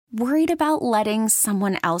Worried about letting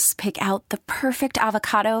someone else pick out the perfect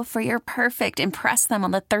avocado for your perfect impress them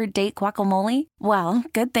on the third date guacamole? Well,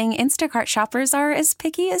 good thing Instacart shoppers are as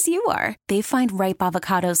picky as you are. They find ripe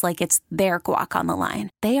avocados like it's their guac on the line.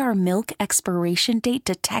 They are milk expiration date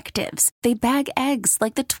detectives. They bag eggs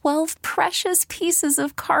like the 12 precious pieces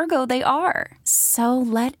of cargo they are. So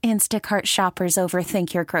let Instacart shoppers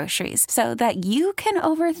overthink your groceries so that you can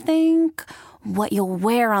overthink what you'll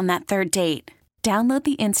wear on that third date. Download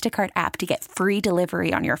the Instacart app to get free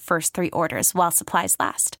delivery on your first 3 orders while supplies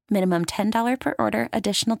last. Minimum $10 per order.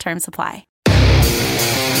 Additional terms apply.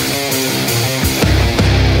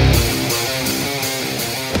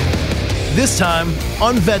 This time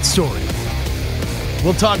on Vet Story,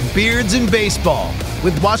 we'll talk beards in baseball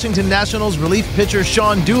with Washington Nationals relief pitcher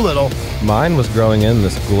Sean Doolittle. Mine was growing in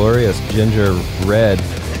this glorious ginger red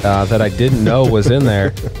that I didn't know was in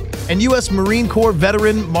there. And U.S. Marine Corps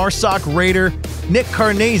veteran Marsoc Raider Nick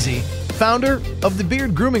Carnese, founder of the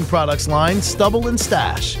beard grooming products line Stubble and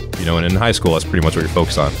Stash. You know, and in high school, that's pretty much what you're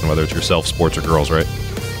focused on, whether it's yourself, sports, or girls, right?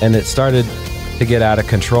 And it started to get out of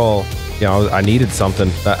control. You know, I needed something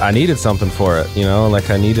for it, you know, like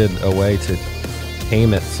I needed a way to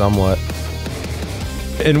tame it somewhat.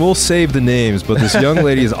 And we'll save the names, but this young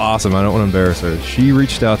lady is awesome. I don't want to embarrass her. She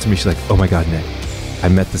reached out to me. She's like, oh my God, Nick, I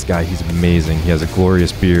met this guy. He's amazing. He has a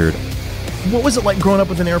glorious beard. What was it like growing up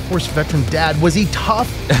with an Air Force veteran dad? Was he tough?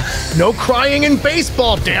 No crying in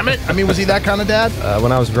baseball, damn it. I mean, was he that kind of dad?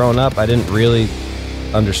 When I was growing up, I didn't really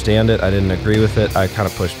understand it. I didn't agree with it. I kind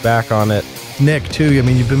of pushed back on it. Nick, too, I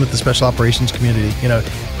mean, you've been with the special operations community, you know,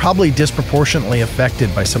 probably disproportionately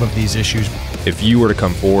affected by some of these issues. If you were to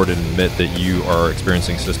come forward and admit that you are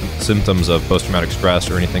experiencing symptoms of post-traumatic stress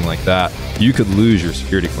or anything like that, you could lose your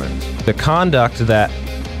security clearance. The conduct that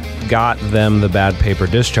got them the bad paper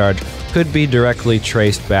discharge could be directly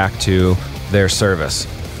traced back to their service.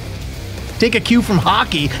 Take a cue from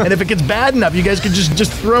hockey, and if it gets bad enough, you guys could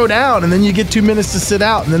just throw down, and then you get 2 minutes to sit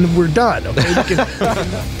out, and then we're done. Okay?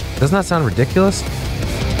 Doesn't that sound ridiculous?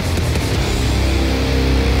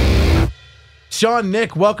 Sean,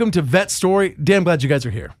 Nick, welcome to Vet Story. Damn glad you guys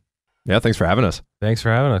are here. Yeah, thanks for having us. Thanks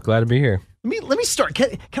for having us. Glad to be here. Let me start.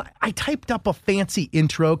 I typed up a fancy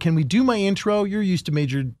intro. Can we do my intro? You're used to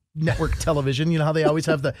major network television. You know how they always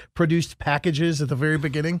have the produced packages at the very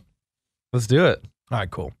beginning? Let's do it. All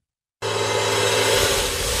right, cool.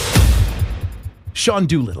 Sean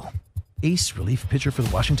Doolittle, ace relief pitcher for the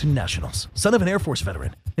Washington Nationals, son of an Air Force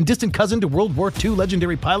veteran, and distant cousin to World War II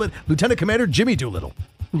legendary pilot Lieutenant Commander Jimmy Doolittle,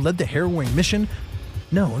 who led the harrowing mission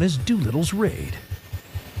known as Doolittle's Raid,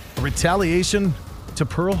 a retaliation to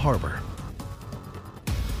Pearl Harbor.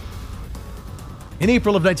 In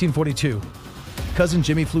April of 1942, cousin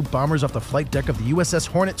Jimmy flew bombers off the flight deck of the USS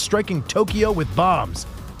Hornet, striking Tokyo with bombs,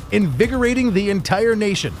 invigorating the entire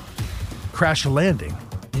nation, crash landing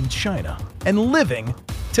in China, and living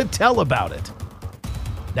to tell about it.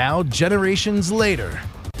 Now, generations later,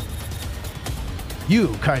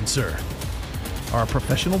 you, kind sir, are a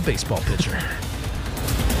professional baseball pitcher.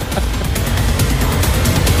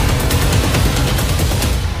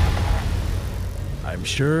 I'm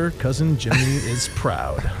sure cousin Jimmy is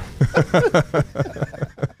proud.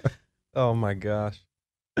 Oh my gosh.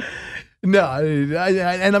 No,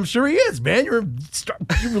 and I'm sure he is, man. You're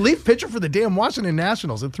a relief pitcher for the damn Washington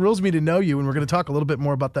Nationals. It thrills me to know you, and we're going to talk a little bit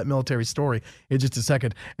more about that military story in just a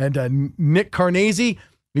second. And Nick Carnese,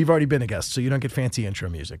 we've already been a guest, so you don't get fancy intro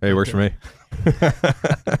music. Hey, it works for me.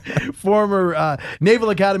 Former Naval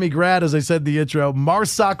Academy grad, as I said in the intro,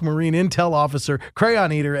 MARSOC Marine Intel officer,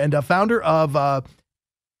 crayon eater, and a founder of...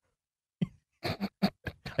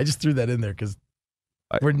 I just threw that in there because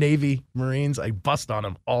we're Navy Marines. I bust on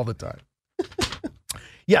them all the time.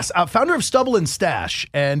 Yes, founder of Stubble and Stash,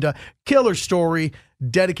 and killer story,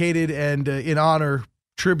 dedicated and in honor,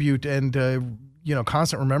 tribute, and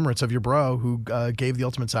constant remembrance of your bro who gave the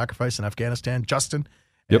ultimate sacrifice in Afghanistan, Justin.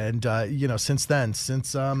 Yep. And since then,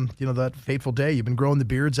 that fateful day, you've been growing the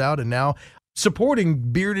beards out, and now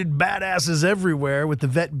supporting bearded badasses everywhere with the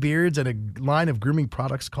vet beards and a line of grooming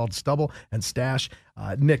products called Stubble and Stash.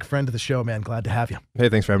 Nick, friend of the show, man, glad to have you. Hey,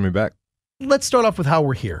 thanks for having me back. Let's start off with how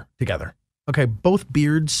we're here together. Okay, both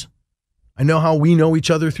beards. I know how we know each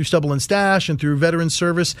other through Stubble and Stash and through veteran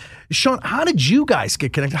service. Sean, how did you guys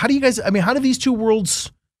get connected? How do these two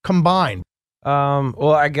worlds combine?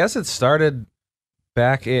 Well, I guess it started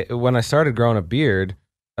back when I started growing a beard.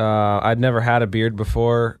 I'd never had a beard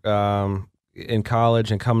before. In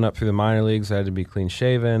college and coming up through the minor leagues, I had to be clean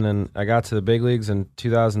shaven, and I got to the big leagues in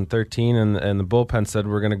 2013, and the bullpen said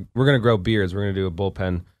we're gonna grow beards. We're gonna do a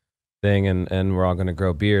bullpen thing, and we're all gonna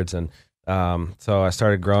grow beards, and so I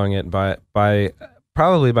started growing it. By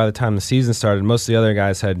probably by the time the season started, most of the other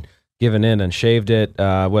guys had given in and shaved it,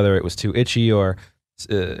 whether it was too itchy or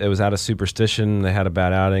it was out of superstition. They had a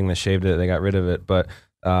bad outing, they shaved it, they got rid of it. But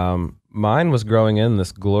mine was growing in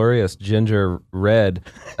this glorious ginger red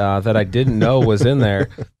that I didn't know was in there.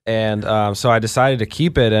 And so I decided to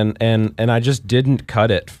keep it, and I just didn't cut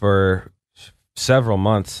it for several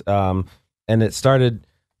months. And it started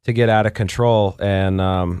to get out of control. And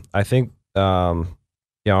I think,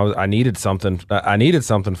 I needed something. I needed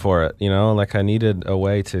something for it, like I needed a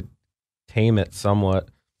way to tame it somewhat.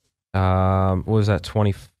 What was that,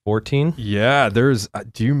 2014? Yeah, do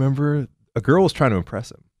you remember a girl was trying to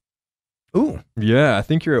impress him? Ooh. Yeah, I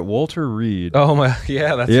think you're at Walter Reed. Oh my,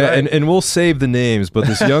 yeah, that's right. And we'll save the names, but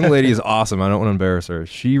this young lady is awesome. I don't want to embarrass her.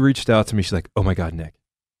 She reached out to me. She's like, "Oh my God, Nick,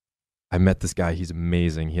 I met this guy. He's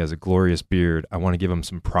amazing. He has a glorious beard. I want to give him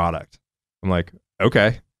some product." I'm like,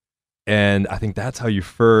 "Okay." And I think that's how you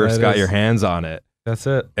first got your hands on it. That's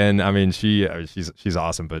it. And I mean, she's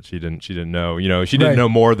awesome, but she didn't know, she didn't know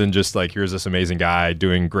more than just like, here's this amazing guy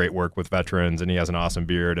doing great work with veterans, and he has an awesome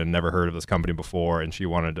beard and never heard of this company before. And she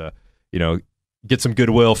wanted to, get some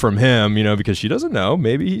goodwill from him, because she doesn't know.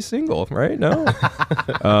 Maybe he's single, right? No.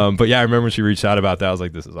 But yeah, I remember when she reached out about that. I was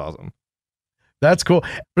like, this is awesome. That's cool.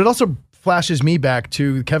 But it also flashes me back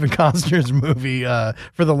to Kevin Costner's movie,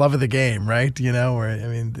 For the Love of the Game, right?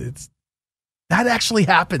 That actually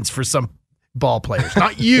happens for some ball players,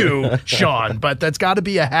 not you, Sean, but that's got to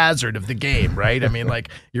be a hazard of the game, right? I mean, like,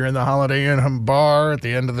 you're in the Holiday Inn bar at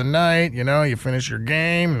the end of the night, you finish your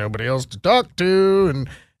game, nobody else to talk to, and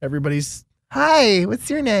everybody's, "Hi, what's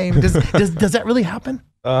your name?" Does that really happen?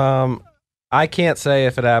 I can't say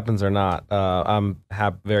if it happens or not. I'm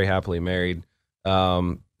very happily married,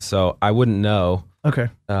 so I wouldn't know. Okay.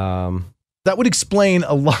 That would explain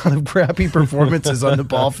a lot of crappy performances on the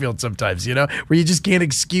ball field sometimes, where you just can't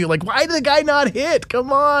excuse, like, why did the guy not hit?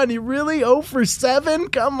 Come on, you really 0 for 7?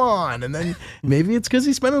 Come on. And then maybe it's because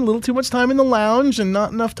he spent a little too much time in the lounge and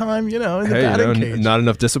not enough time, in the batting cage. Not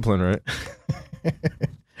enough discipline, right?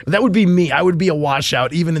 That would be me. I would be a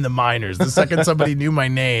washout even in the minors. The second somebody knew my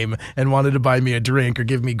name and wanted to buy me a drink or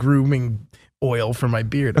give me grooming oil for my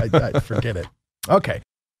beard, I'd forget it. Okay.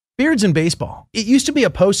 Beards in baseball. It used to be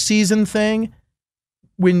a postseason thing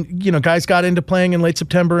when, guys got into playing in late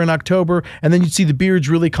September and October, and then you'd see the beards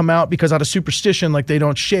really come out because out of superstition, like, they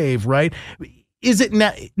don't shave, right? Is it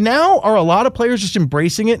now are a lot of players just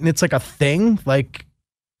embracing it and it's like a thing? Like,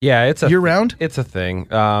 yeah, it's year round. It's a thing.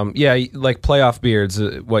 Like playoff beards.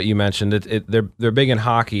 What you mentioned, they're big in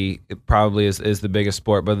hockey. It probably is the biggest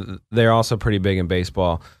sport, but they're also pretty big in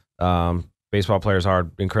baseball. Baseball players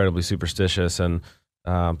are incredibly superstitious, and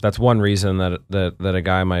that's one reason that a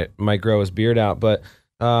guy might grow his beard out. But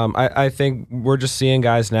I think we're just seeing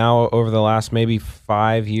guys now over the last maybe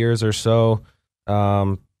 5 years or so,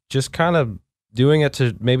 just kind of doing it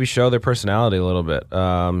to maybe show their personality a little bit.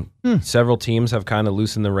 Several teams have kind of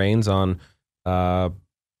loosened the reins on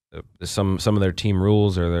some of their team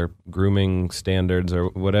rules or their grooming standards or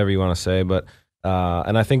whatever you want to say. But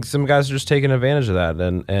and I think some guys are just taking advantage of that,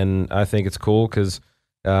 and I think it's cool because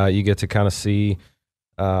you get to kind of see.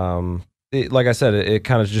 Like I said, it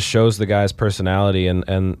kind of just shows the guy's personality,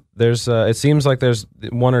 and there's it seems like there's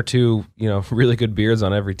one or two really good beards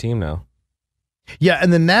on every team now. Yeah,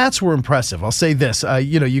 and the Nats were impressive. I'll say this,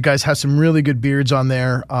 you guys have some really good beards on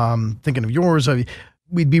there. Thinking of yours,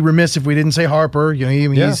 we'd be remiss if we didn't say Harper.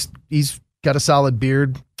 He's got a solid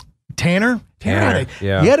beard. Tanner, he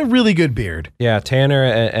had a really good beard. Yeah, Tanner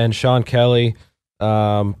and Sean Kelly,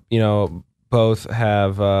 both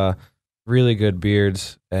have really good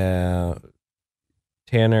beards. Tanner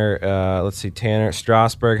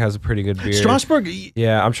Strasburg has a pretty good beard. Strasburg?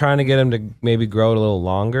 Yeah, I'm trying to get him to maybe grow it a little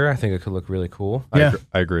longer. I think it could look really cool. Yeah.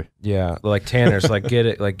 I agree. Yeah, like Tanner's, get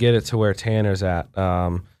it to where Tanner's at.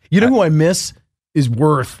 Who I miss is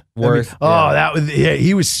Worth.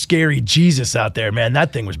 He was scary Jesus out there, man.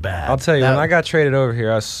 That thing was bad. I'll tell you, when I got traded over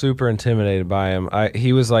here, I was super intimidated by him.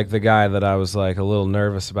 He was like the guy that I was like a little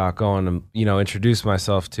nervous about going and introduce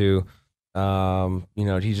myself to.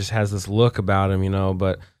 He just has this look about him,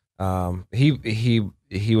 but he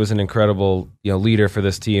was an incredible leader for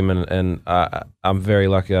this team, and I'm very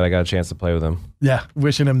lucky that I got a chance to play with him. Yeah,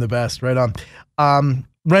 wishing him the best. Right on.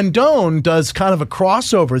 Rendon does kind of a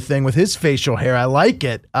crossover thing with his facial hair. I like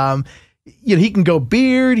it. He can go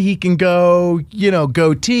beard, he can go,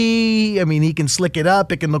 goatee. I mean, he can slick it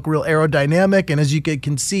up. It can look real aerodynamic. And as you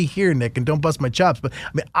can see here, Nick, and don't bust my chops, but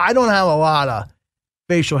I don't have a lot of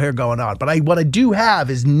facial hair going on, but what I do have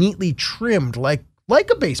is neatly trimmed, like like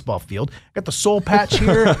a baseball field. Got the soul patch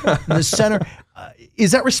here in the center.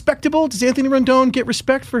 Is that respectable? Does Anthony Rendon get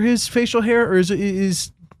respect for his facial hair, or do you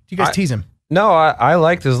guys tease him? No, I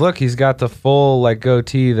liked his look. He's got the full like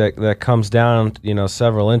goatee that comes down,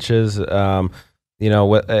 several inches.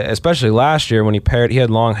 Especially last year when he had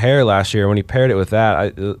long hair last year. When he paired it with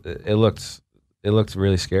that, it looked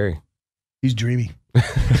really scary. He's dreamy.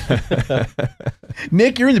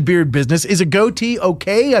 Nick, you're in the beard business. Is a goatee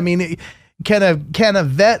okay? I mean, can a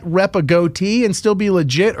vet rep a goatee and still be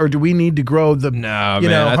legit, or do we need to grow the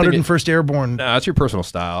 101st Airborne? No, it's your personal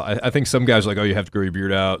style. I think some guys are like, oh, you have to grow your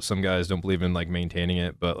beard out. Some guys don't believe in like maintaining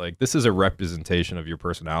it, but like this is a representation of your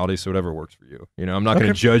personality, so whatever works for you. I'm not going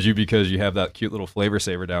to judge you because you have that cute little flavor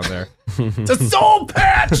saver down there. It's a soul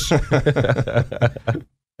patch.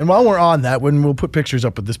 And while we're on that, we'll put pictures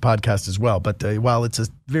up with this podcast as well. But while it's a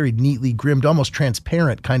very neatly grimmed, almost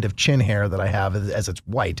transparent kind of chin hair that I have as it's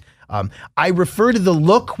white, I refer to the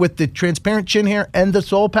look with the transparent chin hair and the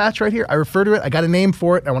soul patch right here. I refer to it. I got a name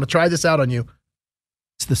for it. I want to try this out on you.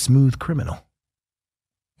 It's the smooth criminal.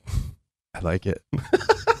 I like it.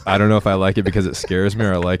 I don't know if I like it because it scares me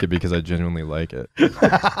or I like it because I genuinely like it.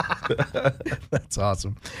 That's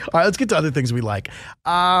awesome. All right, let's get to other things we like.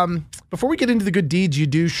 Before we get into the good deeds you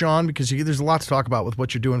do, Sean, because there's a lot to talk about with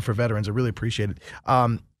what you're doing for veterans. I really appreciate it.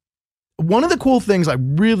 One of the cool things I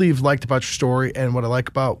really have liked about your story and what I like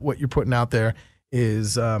about what you're putting out there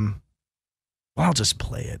is, I'll just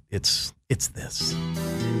play it. It's this.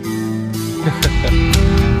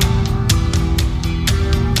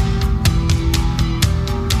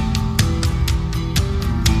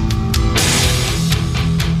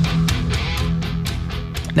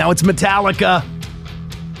 Now it's Metallica.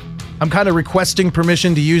 I'm kind of requesting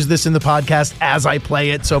permission to use this in the podcast as I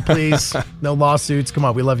play it, so please, no lawsuits. Come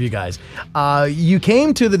on, we love you guys. You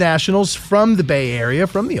came to the Nationals from the Bay Area,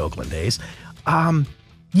 from the Oakland days.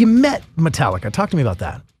 You met Metallica. Talk to me about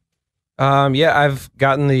that. Yeah, I've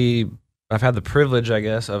had the privilege, I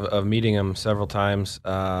guess, of meeting him several times.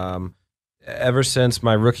 Ever since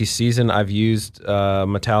my rookie season, I've used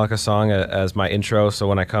Metallica song as my intro. So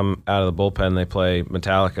when I come out of the bullpen, they play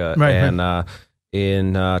Metallica. Right, and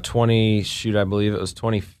in I believe it was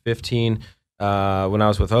 2015, when I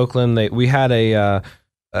was with Oakland, we had a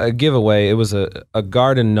giveaway. It was a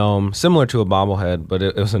garden gnome, similar to a bobblehead, but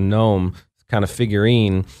it was a gnome kind of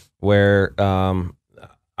figurine where I'm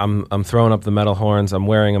throwing up the metal horns. I'm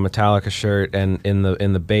wearing a Metallica shirt, and in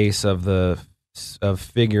the base of the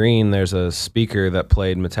figurine, there's a speaker that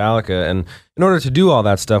played Metallica. And in order to do all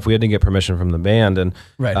that stuff, we had to get permission from the band. And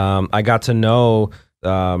I got to know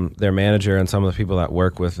their manager and some of the people that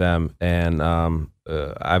work with them. And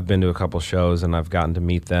I've been to a couple shows and I've gotten to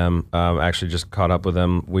meet them. Actually just caught up with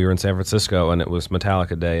them. We were in San Francisco and it was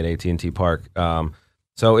Metallica Day at AT&T Park.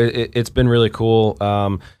 So it's been really cool.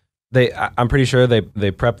 I'm pretty sure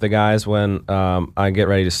they prep the guys when I get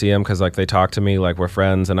ready to see them, because like they talk to me like we're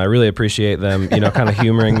friends, and I really appreciate them, kind of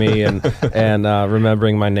humoring me and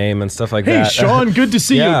remembering my name and stuff like that. Hey, Sean, good to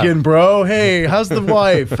see you again, bro. Hey, how's the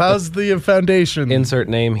wife? How's the foundation? Insert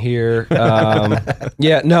name here.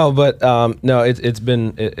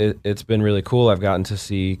 It's been really cool. I've gotten to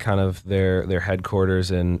see kind of their headquarters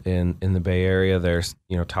in the Bay Area. Their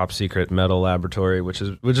top secret metal laboratory, which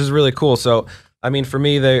is really cool. So. I mean, for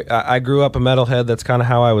me, I grew up a metalhead. That's kind of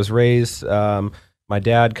how I was raised. My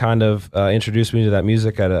dad kind of introduced me to that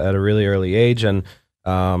music at a really early age, and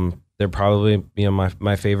they're probably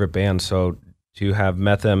my favorite band. So to have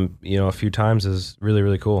met them a few times is really,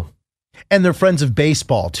 really cool. And they're friends of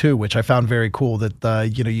baseball too, which I found very cool.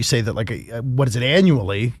 That you say that what is it,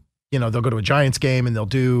 annually? They'll go to a Giants game and they'll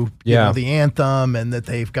do the anthem, and that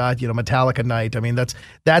they've got Metallica night. I mean,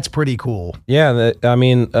 that's pretty cool. Yeah,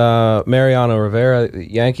 Mariano Rivera,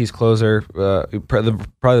 Yankees closer,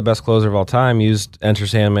 probably the best closer of all time, used "Enter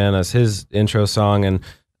Sandman" as his intro song, and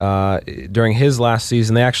during his last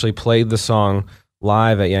season, they actually played the song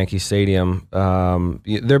live at Yankee Stadium.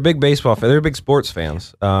 They're big baseball fans. They're big sports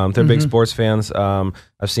fans. They're big sports fans.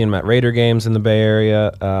 I've seen them at Raider games in the Bay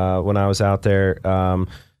Area when I was out there.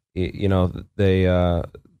 They're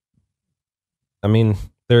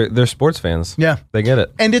sports fans. Yeah. They get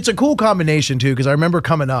it. And it's a cool combination too, because I remember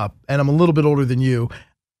coming up, and I'm a little bit older than you,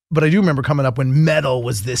 but I do remember coming up when metal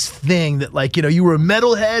was this thing that you were a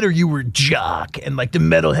metalhead or you were jock, and the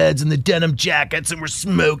metalheads and the denim jackets and we're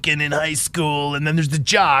smoking in high school, and then there's the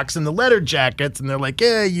jocks and the leather jackets and they're like,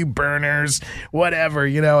 yeah, you burners, whatever,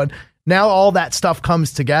 and now all that stuff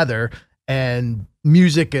comes together and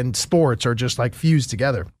music and sports are just fused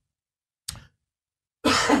together.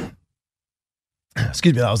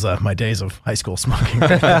 Excuse me, that was my days of high school smoking.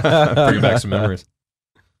 Bringing back some memories.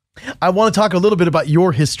 I want to talk a little bit about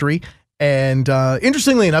your history. And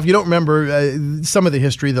interestingly enough, you don't remember some of the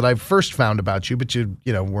history that I first found about you, but you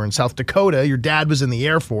were in South Dakota. Your dad was in the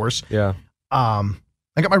Air Force. Yeah. I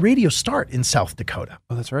got my radio start in South Dakota.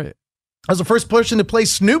 Oh, that's right. I was the first person to play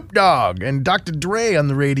Snoop Dogg and Dr. Dre on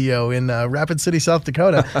the radio in Rapid City, South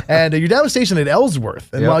Dakota. And your dad was stationed at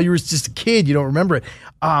Ellsworth. And while you were just a kid, you don't remember it.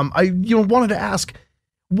 I wanted to ask,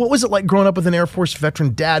 what was it like growing up with an Air Force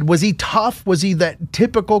veteran dad? Was he tough? Was he that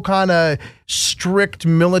typical kind of strict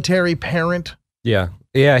military parent? Yeah,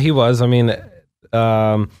 he was. I mean,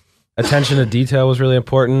 attention to detail was really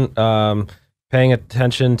important. Paying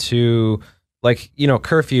attention to,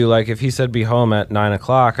 curfew. Like if he said be home at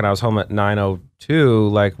 9:00 and I was home at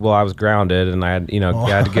 9:02, I was grounded and I had, I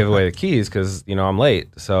had to give away the keys because, I'm late.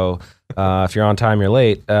 So if you're on time, you're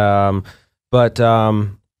late.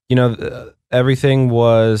 Everything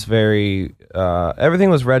was everything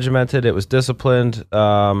was regimented. It was disciplined.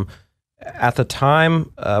 At the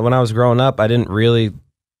time, when I was growing up, I didn't really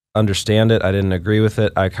understand it. I didn't agree with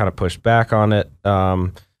it. I kind of pushed back on it.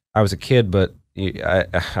 I was a kid, but I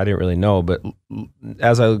didn't really know. But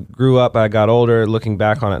as I grew up, I got older. Looking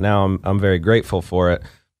back on it now, I'm very grateful for it.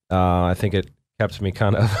 I think it kept me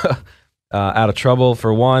kind of out of trouble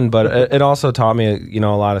for one, but it also taught me, a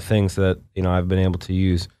lot of things that, I've been able to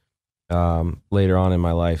use later on in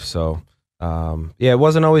my life. So, it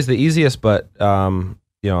wasn't always the easiest, but,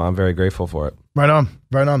 I'm very grateful for it. Right on.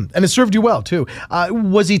 And it served you well too.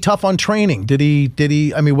 Was he tough on training?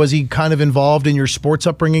 Was he kind of involved in your sports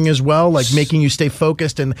upbringing as well? Like making you stay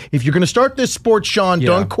focused? And if you're going to start this sport, Sean,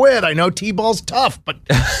 don't quit. I know T-ball's tough, but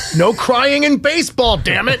no crying in baseball,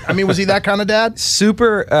 damn it. Was he that kind of dad?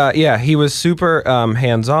 Super. He was super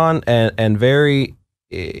hands-on and very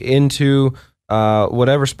into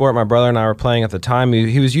whatever sport my brother and I were playing at the time.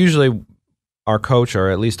 He was usually our coach, or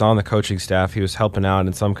at least on the coaching staff. He was helping out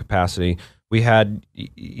in some capacity. We had,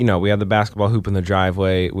 the basketball hoop in the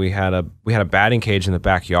driveway. We had a batting cage in the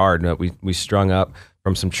backyard that we strung up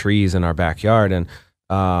from some trees in our backyard, and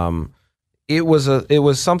it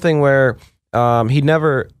was something where he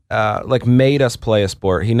never made us play a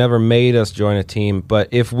sport. He never made us join a team. But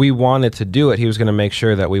if we wanted to do it, he was going to make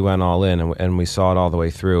sure that we went all in and we saw it all the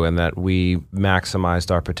way through, and that we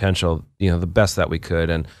maximized our potential, the best that we could.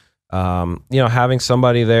 And having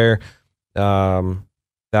somebody there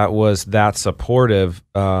that was that supportive,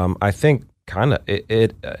 I think kind of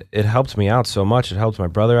it helped me out so much. It helped my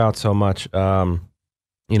brother out so much. My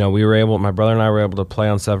brother and I were able to play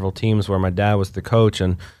on several teams where my dad was the coach,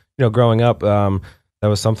 and growing up, that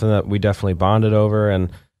was something that we definitely bonded over. And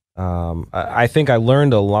I think I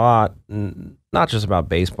learned a lot, not just about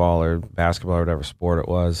baseball or basketball or whatever sport it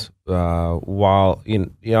was. While I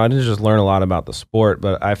didn't just learn a lot about the sport,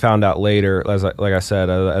 but I found out later, as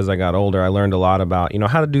I got older, I learned a lot about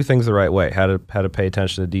how to do things the right way, how to pay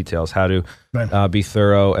attention to details, how to be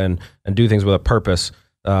thorough and do things with a purpose,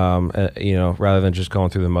 rather than just going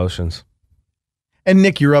through the motions. And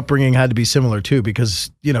Nick, your upbringing had to be similar too,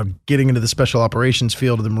 because, getting into the special operations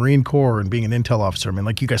field of the Marine Corps and being an intel officer,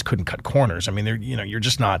 you guys couldn't cut corners. You're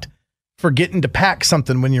just not forgetting to pack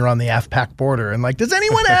something when you're on the AFPAC border. And does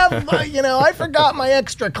anyone have, I forgot my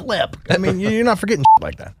extra clip. You're not forgetting shit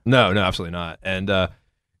like that. No, absolutely not. And,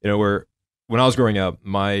 when I was growing up,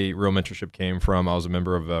 my real mentorship came from, I was a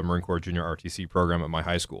member of a Marine Corps Junior RTC program at my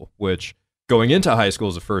high school, which going into high school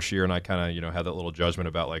is the first year, and I kind of, had that little judgment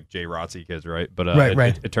about Jay ROTC kids, right? But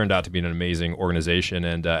it turned out to be an amazing organization.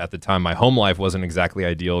 And at the time, my home life wasn't exactly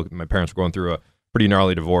ideal. My parents were going through a pretty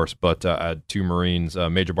gnarly divorce, but I had two Marines,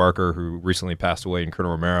 Major Barker, who recently passed away, and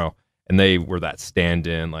Colonel Romero, and they were that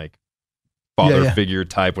stand-in, father figure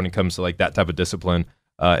type when it comes to that type of discipline,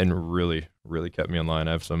 and really, really kept me in line.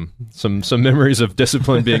 I have some memories of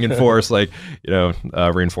discipline being enforced,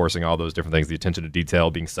 reinforcing all those different things, the attention to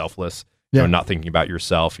detail, being selfless. Not thinking about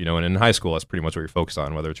yourself, and in high school, that's pretty much what you're focused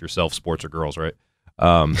on, whether it's yourself, sports, or girls, right?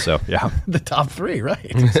 The top three,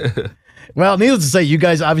 right? Well, needless to say, you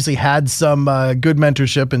guys obviously had some good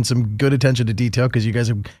mentorship and some good attention to detail, because you guys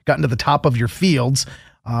have gotten to the top of your fields.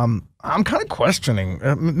 I'm kind of questioning,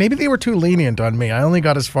 maybe they were too lenient on me. I only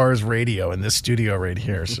got as far as radio in this studio right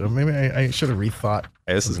here, so maybe I should have rethought.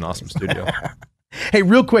 Hey, this is an awesome studio. Hey,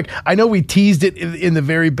 real quick, I know we teased it in the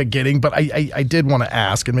very beginning, but I did want to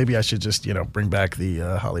ask, and maybe I should just, bring back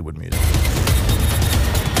the Hollywood music.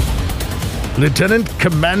 Lieutenant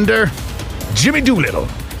Commander Jimmy Doolittle,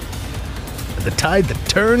 the tide that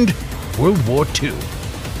turned World War II.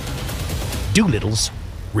 Doolittle's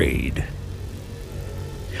Raid.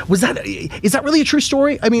 Is that really a true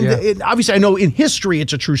story? Obviously I know in history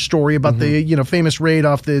it's a true story about the, famous raid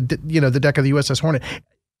off the deck of the USS Hornet.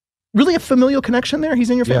 really a familial connection there? He's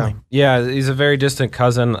in your family. Yeah, he's a very distant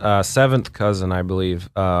cousin, seventh cousin, I believe.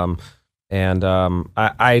 I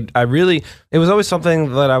really, it was always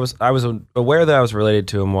something that I was aware that I was related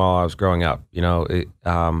to him while I was growing up. You know,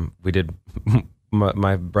 we did,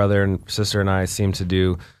 my brother and sister and I seemed to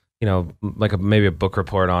do, you know, like maybe a book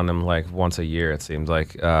report on him like once a year. It seemed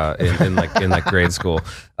like in grade school,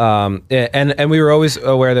 and we were always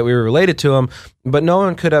aware that we were related to him, but no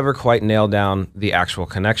one could ever quite nail down the actual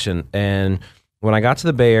connection. And when I got to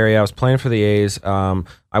the Bay Area, I was playing for the A's.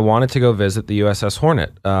 I wanted to go visit the USS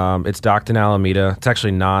Hornet. It's docked in Alameda. It's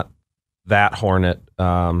actually not that Hornet.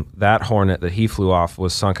 That Hornet that he flew off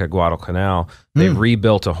was sunk at Guadalcanal. They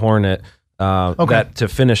rebuilt a Hornet that to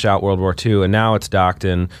finish out World War II, and now it's docked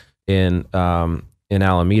in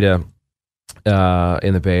Alameda,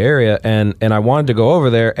 in the Bay Area, and I wanted to go over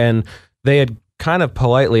there, and they had kind of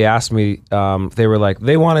politely asked me. They were like,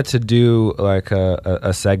 they wanted to do like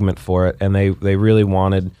a segment for it, and they really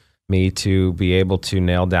wanted me to be able to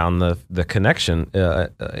nail down the connection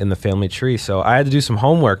in the family tree. So I had to do some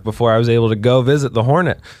homework before I was able to go visit the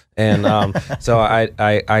Hornet. And so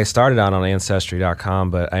I started out on Ancestry.com,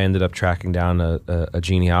 but I ended up tracking down a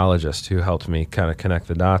genealogist who helped me kind of connect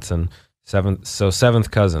the dots. And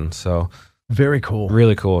seventh cousin. So very cool.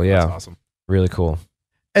 Really cool. Yeah. That's awesome. Really cool.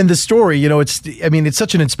 And the story, you know, it's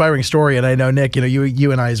such an inspiring story. And I know, Nick, you know,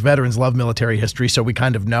 you and I as veterans love military history, so we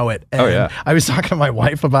kind of know it. And I was talking to my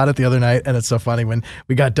wife about it the other night, and it's so funny when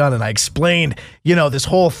we got done and I explained, you know, this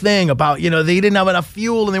whole thing about, you know, they didn't have enough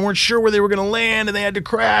fuel and they weren't sure where they were going to land and they had to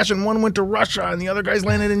crash, and one went to Russia and the other guys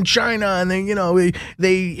landed in China, and they, you know,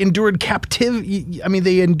 they endured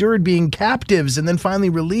they endured being captives and then finally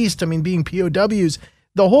released, being POWs.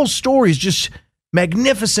 The whole story is just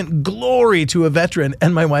magnificent glory to a veteran.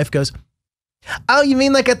 And my wife goes, "Oh, you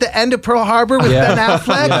mean like at the end of Pearl Harbor with Ben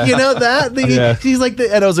Affleck? Yeah. You know that?" He's like,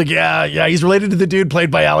 and I was like, yeah, he's related to the dude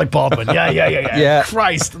played by Alec Baldwin. Yeah.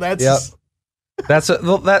 Christ, that's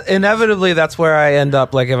that inevitably that's where I end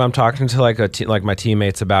up. Like if I'm talking to like my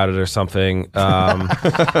teammates about it or something, and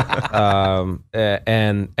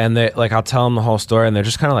they like I'll tell them the whole story, and they're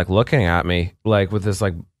just kind of like looking at me like with this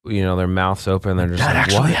like, you know, their mouths open. They're just that like,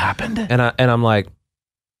 actually what happened? And I'm like,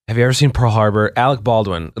 have you ever seen Pearl Harbor? Alec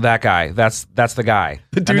Baldwin, that guy. That's the guy.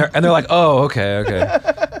 And they're like, oh, okay.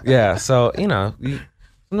 Yeah. So you know,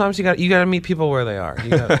 sometimes you got to meet people where they are.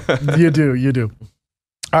 You do.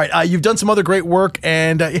 All right, you've done some other great work,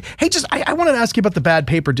 and hey, I wanted to ask you about the bad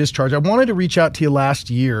paper discharge. I wanted to reach out to you last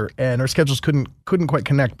year, and our schedules couldn't quite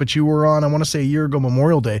connect, but you were on, I want to say a year ago,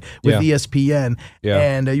 Memorial Day with ESPN,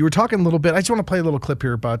 and you were talking a little bit. I just want to play a little clip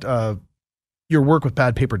here about your work with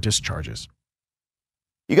bad paper discharges.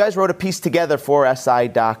 You guys wrote a piece together for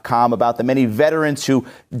SI.com about the many veterans who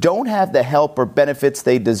don't have the help or benefits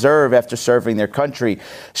they deserve after serving their country.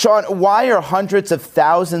 Sean, why are hundreds of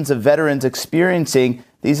thousands of veterans experiencing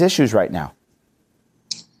these issues right now?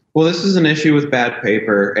 Well, this is an issue with bad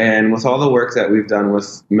paper, and with all the work that we've done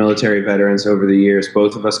with military veterans over the years,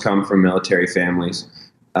 both of us come from military families.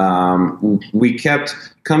 We kept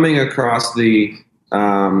coming across the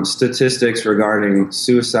statistics regarding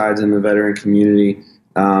suicides in the veteran community,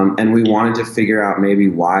 and we wanted to figure out maybe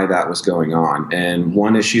why that was going on. And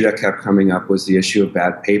one issue that kept coming up was the issue of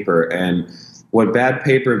bad paper. And what bad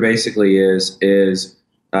paper basically is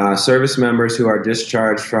service members who are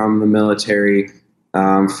discharged from the military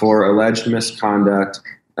for alleged misconduct,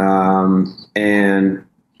 and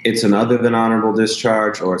it's an other than honorable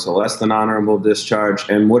discharge or it's a less than honorable discharge.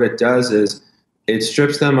 And what it does is it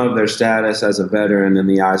strips them of their status as a veteran in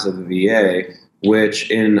the eyes of the VA, which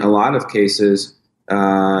in a lot of cases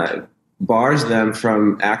bars them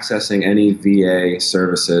from accessing any VA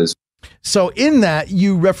services. So in that,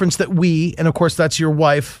 you referenced that we, and of course that's your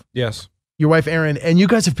wife. Yes. Your wife, Erin, and you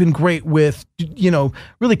guys have been great with, you know,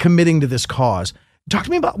 really committing to this cause. Talk to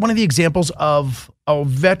me about one of the examples of a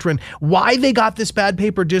veteran, why they got this bad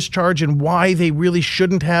paper discharge and why they really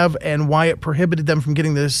shouldn't have, and why it prohibited them from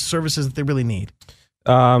getting the services that they really need.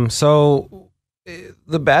 So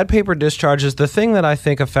the bad paper discharges, the thing that I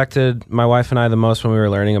think affected my wife and I the most when we were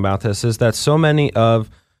learning about this is that so many of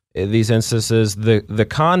these instances, the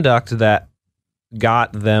conduct that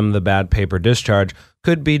got them the bad paper discharge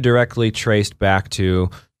could be directly traced back to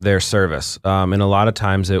their service. And a lot of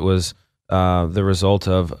times it was the result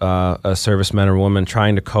of a serviceman or woman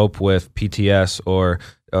trying to cope with PTS or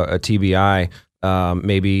a TBI,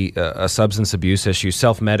 maybe a substance abuse issue,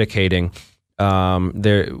 self-medicating.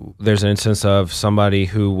 There's an instance of somebody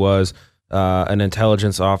who was an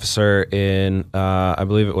intelligence officer in, I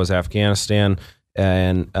believe it was Afghanistan,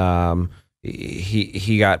 and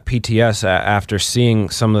he got PTS after seeing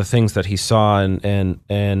some of the things that he saw,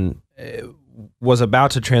 and was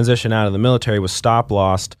about to transition out of the military, was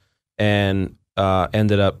stop-lossed, and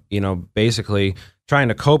ended up, basically trying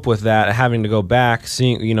to cope with that, having to go back,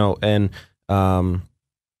 seeing, and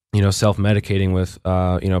self-medicating with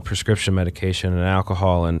prescription medication and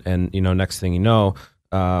alcohol, and next thing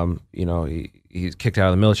he's kicked out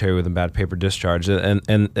of the military with a bad paper discharge,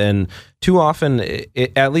 and too often,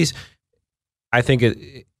 at least I think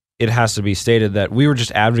it has to be stated that we were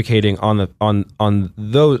just advocating on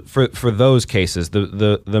those for those cases,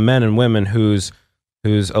 the men and women whose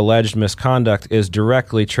alleged misconduct is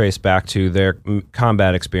directly traced back to their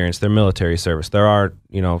combat experience, their military service. There are,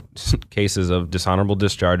 cases of dishonorable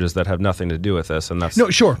discharges that have nothing to do with this, and that's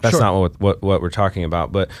not what we're talking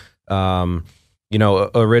about. But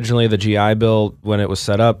originally the GI Bill, when it was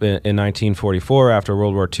set up in 1944 after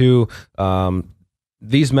World War II,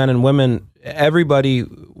 these men and women, everybody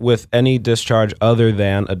with any discharge other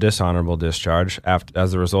than a dishonorable discharge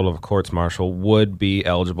as a result of a courts-martial would be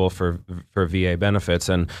eligible for VA benefits.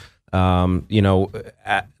 And,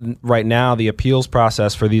 right now the appeals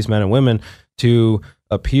process for these men and women to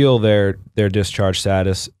appeal their discharge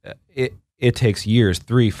status, it takes years,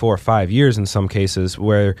 3, 4, 5 years in some cases,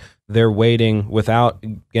 where they're waiting without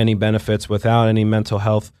any benefits, without any mental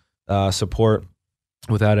health support,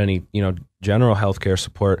 without any, general health care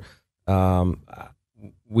support.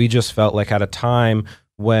 We just felt like at a time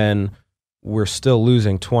when we're still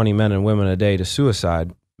losing 20 men and women a day to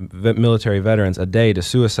suicide, military veterans a day to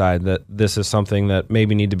suicide, that this is something that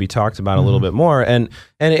maybe need to be talked about a little bit more. And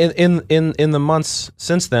in the months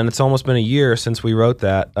since then, it's almost been a year since we wrote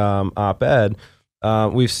that op-ed.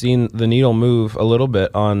 We've seen the needle move a little bit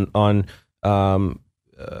on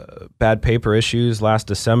bad paper issues. Last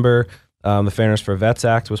December, the Fairness for Vets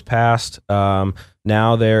Act was passed.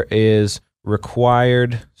 Now there is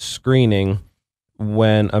required screening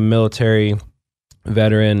when a military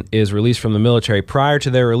veteran is released from the military. Prior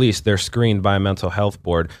to their release, they're screened by a mental health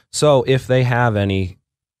board. So if they have any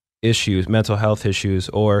issues, mental health issues,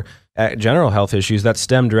 or general health issues that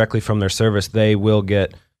stem directly from their service, they will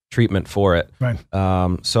get treatment for it. Right.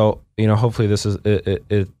 So, hopefully this is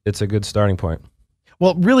it's a good starting point.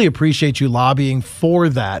 Well, really appreciate you lobbying for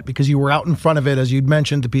that, because you were out in front of it, as you'd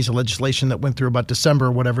mentioned, the piece of legislation that went through about December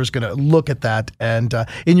or whatever is going to look at that. And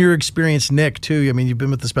in your experience, Nick, too, I mean, you've been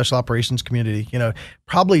with the special operations community,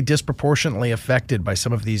 probably disproportionately affected by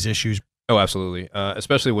some of these issues. Oh, absolutely.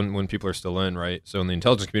 Especially when people are still in, right? So in the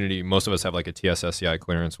intelligence community, most of us have like a TSSCI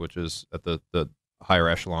clearance, which is at the higher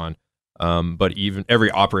echelon. But even every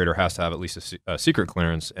operator has to have at least a secret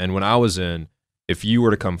clearance. And when I was in, if you were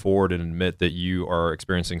to come forward and admit that you are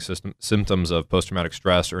experiencing symptoms of post-traumatic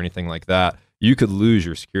stress or anything like that, you could lose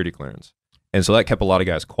your security clearance. And so that kept a lot of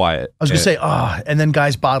guys quiet. I was going to say, and then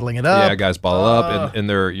guys bottling it up. Yeah, guys bottle up, and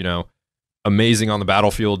they're, amazing on the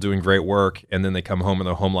battlefield, doing great work, and then they come home and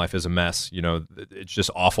their home life is a mess. It's just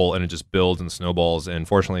awful, and it just builds and snowballs. And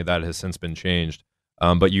fortunately, that has since been changed.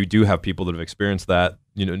 But you do have people that have experienced that,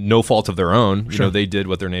 no fault of their own. Sure. They did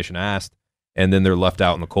what their nation asked, and then they're left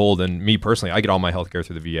out in the cold. And me personally, I get all my healthcare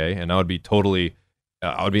through the VA, and I would be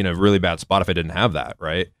I would be in a really bad spot if I didn't have that,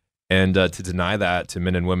 right? And to deny that to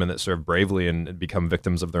men and women that serve bravely and become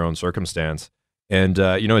victims of their own circumstance. And,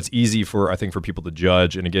 it's easy for people to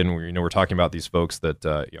judge. And again, we're talking about these folks that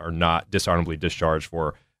are not dishonorably discharged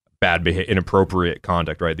for bad inappropriate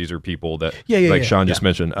conduct, right? These are people that, Sean just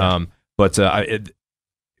mentioned. But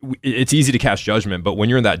it's easy to cast judgment. But when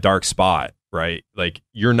you're in that dark spot, right, like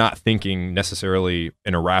you're not thinking necessarily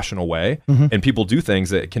in a rational way. Mm-hmm. And people do things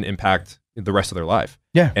that can impact the rest of their life.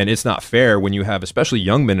 Yeah. And it's not fair when you have, especially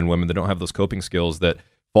young men and women that don't have those coping skills, that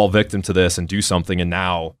fall victim to this and do something, and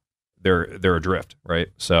now they're adrift, right?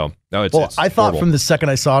 So it's I thought horrible. From the second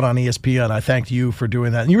I saw it on ESPN, I thanked you for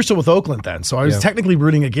doing that. And you were still with Oakland then, so I was technically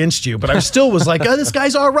rooting against you, but I still was like, this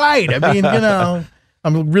guy's all right. I mean,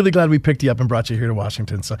 I'm really glad we picked you up and brought you here to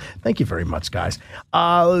Washington. So thank you very much, guys.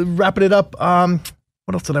 Wrapping it up,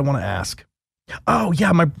 what else did I want to ask? Oh,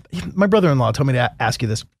 yeah, my brother-in-law told me to ask you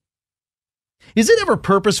this. Is it ever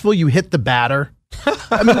purposeful you hit the batter?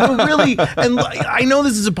 I mean, we're really, and I know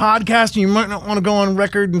this is a podcast and you might not want to go on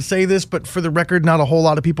record and say this, but for the record, not a whole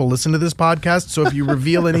lot of people listen to this podcast. So if you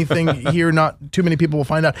reveal anything here, not too many people will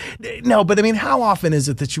find out. No, but I mean, how often is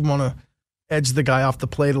it that you want to edge the guy off the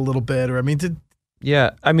plate a little bit? Or I mean,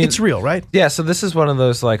 it's real, right? Yeah. So this is one of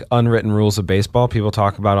those like unwritten rules of baseball people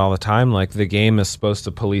talk about all the time. Like the game is supposed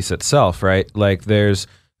to police itself, right? Like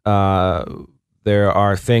there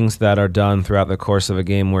are things that are done throughout the course of a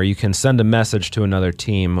game where you can send a message to another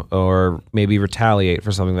team or maybe retaliate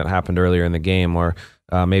for something that happened earlier in the game, or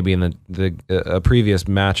maybe in a previous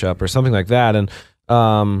matchup or something like that. And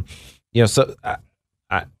so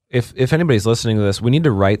if anybody's listening to this, we need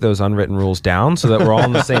to write those unwritten rules down so that we're all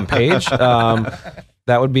on the same page.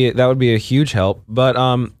 That would be a huge help. But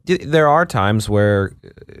there are times where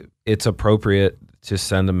it's appropriate to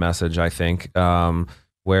send a message, I think,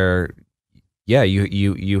 where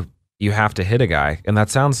you have to hit a guy, and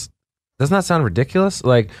doesn't that sound ridiculous?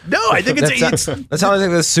 Like, no, I think that sounds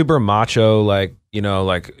like this super macho, like,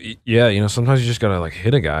 sometimes you just gotta like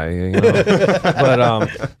hit a guy,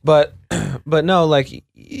 but no, like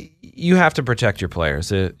you have to protect your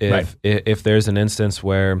players. If there's an instance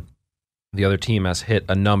where the other team has hit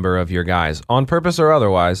a number of your guys on purpose or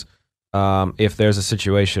otherwise, if there's a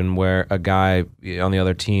situation where a guy on the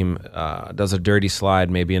other team does a dirty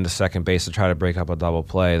slide maybe into second base to try to break up a double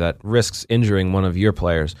play that risks injuring one of your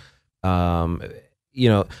players,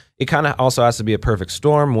 it kind of also has to be a perfect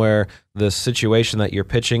storm where the situation that you're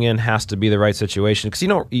pitching in has to be the right situation, because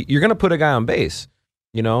you're going to put a guy on base.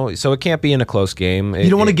 So it can't be in a close game. You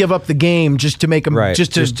don't want to give up the game just to make them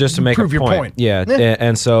just to make prove your point. Yeah,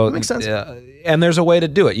 and so that makes sense. And there's a way to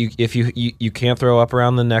do it. If you can't throw up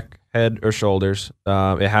around the neck, head, or shoulders.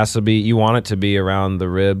 It has to be. You want it to be around the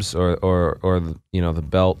ribs or the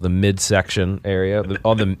belt, the midsection area,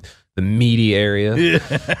 all the meaty area. Yeah,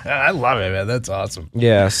 I love it, man. That's awesome.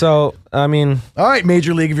 Yeah. So I mean, all right,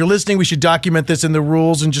 Major League, if you're listening, we should document this in the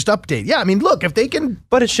rules and just update. Yeah, I mean, look, if they can,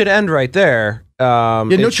 but it should end right there.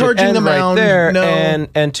 No charging them out there, no.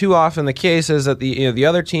 and too often the case is that the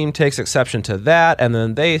other team takes exception to that, and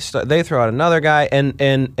then they throw out another guy,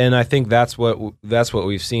 and I think that's what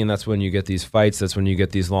we've seen. That's when you get these fights. That's when you get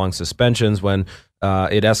these long suspensions. When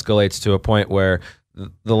it escalates to a point where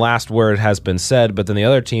the last word has been said, but then the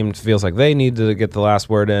other team feels like they need to get the last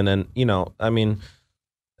word in, and I mean,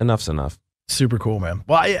 enough's enough. Super cool, man.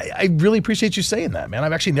 Well, I really appreciate you saying that, man.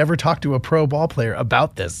 I've actually never talked to a pro ball player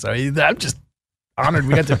about this, so I'm just honored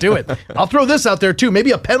we got to do it. I'll throw this out there too.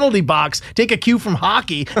 Maybe a penalty box. Take a cue from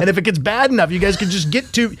hockey, and if it gets bad enough, you guys can just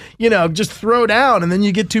get to, just throw down, and then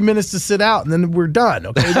you get 2 minutes to sit out, and then we're done.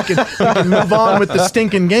 Okay, we can move on with the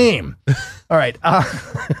stinking game. All right.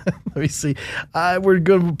 Let me see. We're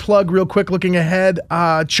going to plug real quick. Looking ahead,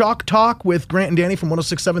 Chalk Talk with Grant and Danny from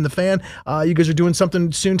 106.7 The Fan. You guys are doing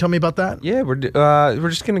something soon. Tell me about that. Yeah, we're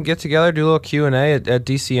just going to get together, do a little Q&A at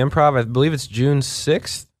DC Improv. I believe it's June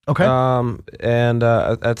 6th. Okay. And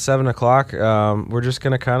at 7:00, we're just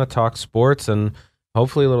gonna kind of talk sports and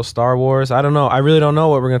hopefully a little Star Wars. I don't know. I really don't know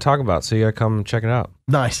what we're gonna talk about, so you gotta come check it out.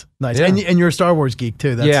 Nice. Yeah. And you're a Star Wars geek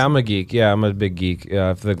too. Yeah, I'm a geek. Yeah, I'm a big geek.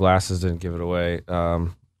 If the glasses didn't give it away.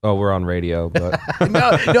 We're on radio, but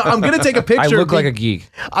no, I'm gonna take a picture. I look like a geek.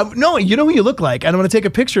 No, you know who you look like, and I'm gonna take a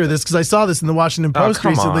picture of this because I saw this in the Washington Post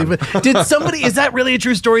recently. But did somebody? Is that really a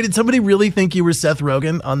true story? Did somebody really think you were Seth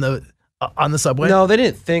Rogen on the subway? No, they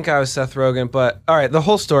didn't think I was Seth Rogen, but all right, the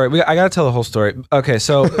whole story. I got to tell the whole story. Okay,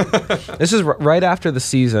 so this is right after the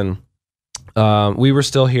season. We were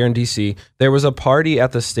still here in DC. There was a party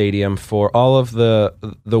at the stadium for all of the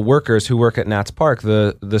workers who work at Nats Park,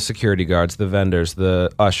 the security guards, the vendors,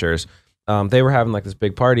 the ushers. They were having like this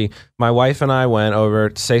big party. My wife and I went over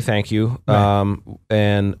to say thank you,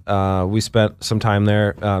 and we spent some time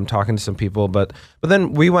there talking to some people. But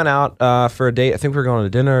then we went out for a date. I think we were going to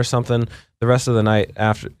dinner or something. The rest of the night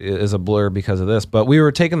after is a blur because of this. But we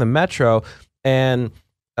were taking the metro, and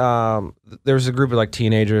there was a group of like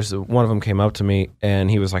teenagers. One of them came up to me, and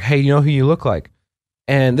he was like, "Hey, you know who you look like?"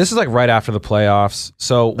 And this is like right after the playoffs,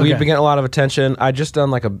 so we've been getting a lot of attention. I just done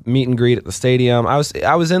like a meet and greet at the stadium. I was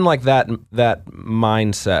in like that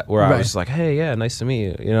mindset where I was like, "Hey, yeah, nice to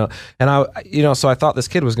meet you," and so I thought this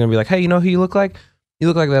kid was gonna be like, "Hey, you know who you look like? You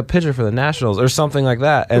look like that pitcher for the Nationals or something like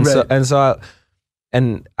that." And so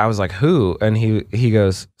I was like, "Who?" And he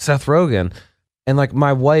goes, "Seth Rogen," and like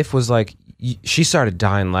my wife was like, she started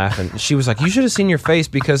dying laughing. She was like, "You should have seen your face,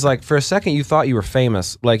 because like for a second you thought you were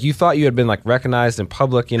famous. Like you thought you had been like recognized in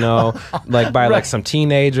public, like by like some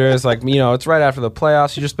teenagers. Like, it's right after the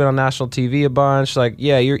playoffs. You just been on national TV a bunch. Like,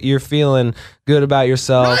 yeah, you're feeling good about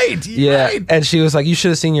yourself." Right. Yeah. Right. And she was like, "You should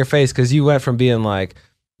have seen your face, because you went from being like,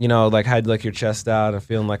 like had like your chest out and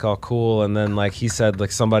feeling like all cool, and then like he said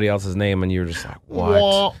like somebody else's name, and you were just like,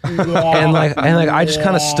 what?" and like I just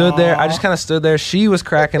kind of stood there. She was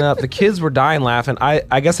cracking up. The kids were dying laughing.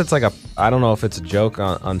 I guess it's like I don't know if it's a joke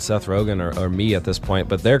on Seth Rogen or me at this point,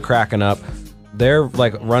 but they're cracking up. They're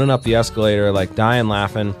like running up the escalator, like dying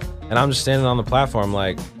laughing, and I'm just standing on the platform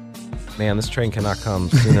like, man, this train cannot come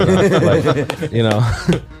soon enough. Like,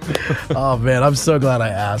 Oh man, I'm so glad I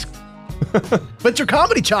asked. But your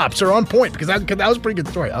comedy chops are on point because that was a pretty good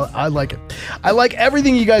story. I like it. I like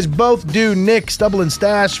everything you guys both do. Nick, Stubble and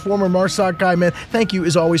Stash, former MARSOC guy, man. Thank you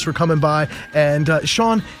as always for coming by. And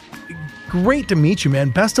Sean, great to meet you, man.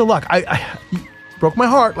 Best of luck. I broke my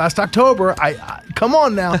heart last October. I come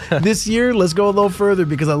on now. This year, let's go a little further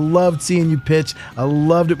because I loved seeing you pitch. I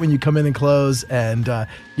loved it when you come in and close. And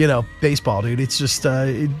baseball, dude. It's just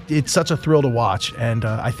it's such a thrill to watch. And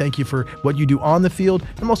I thank you for what you do on the field,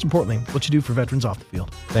 and most importantly, what you do for veterans off the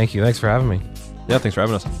field. Thank you. Thanks for having me. Yeah, thanks for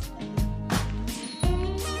having us.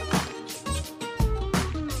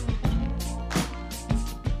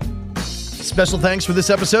 Special thanks for this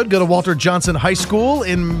episode go to Walter Johnson High School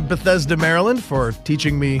in Bethesda, Maryland for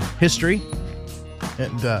teaching me history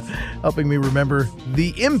and helping me remember the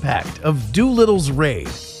impact of Doolittle's raid.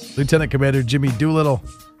 Lieutenant Commander Jimmy Doolittle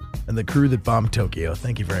and the crew that bombed Tokyo.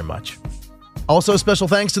 Thank you very much. Also, special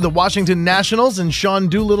thanks to the Washington Nationals and Sean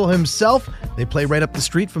Doolittle himself. They play right up the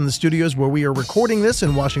street from the studios where we are recording this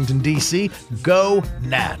in Washington, D.C. Go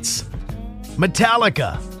Nats.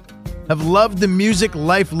 Metallica have loved the music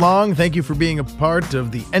lifelong. Thank you for being a part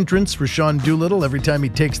of the entrance for Sean Doolittle every time he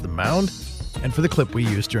takes the mound, and for the clip we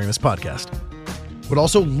used during this podcast. Would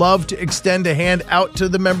also love to extend a hand out to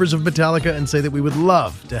the members of Metallica and say that we would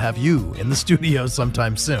love to have you in the studio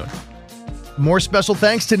sometime soon. More special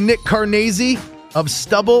thanks to Nick Carnese of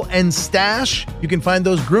Stubble and Stash. You can find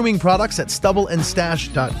those grooming products at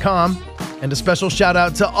stubbleandstash.com. And a special shout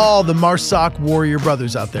out to all the MARSOC warrior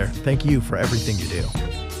brothers out there. Thank you for everything you do.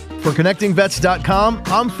 For ConnectingVets.com,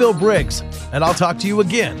 I'm Phil Briggs, and I'll talk to you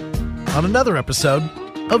again on another episode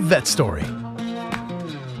of Vet Story.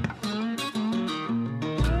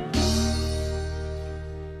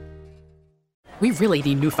 We really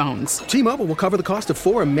need new phones. T-Mobile will cover the cost of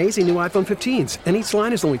 4 amazing new iPhone 15s, and each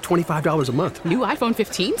line is only $25 a month. New iPhone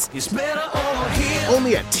 15s? It's better over here.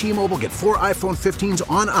 Only at T-Mobile, get 4 iPhone 15s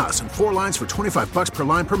on us and 4 lines for $25 per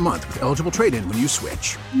line per month with eligible trade-in when you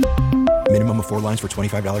switch. Minimum of 4 lines for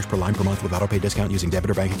 $25 per line per month with autopay discount using debit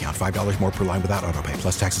or bank account. $5 more per line without autopay,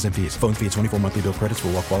 plus taxes and fees. Phone fee at 24 monthly bill credits for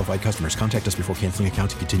well-qualified customers. Contact us before canceling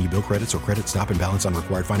account to continue bill credits or credit stop and balance on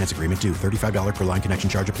required finance agreement due. $35 per line connection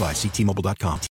charge applies. See T-Mobile.com.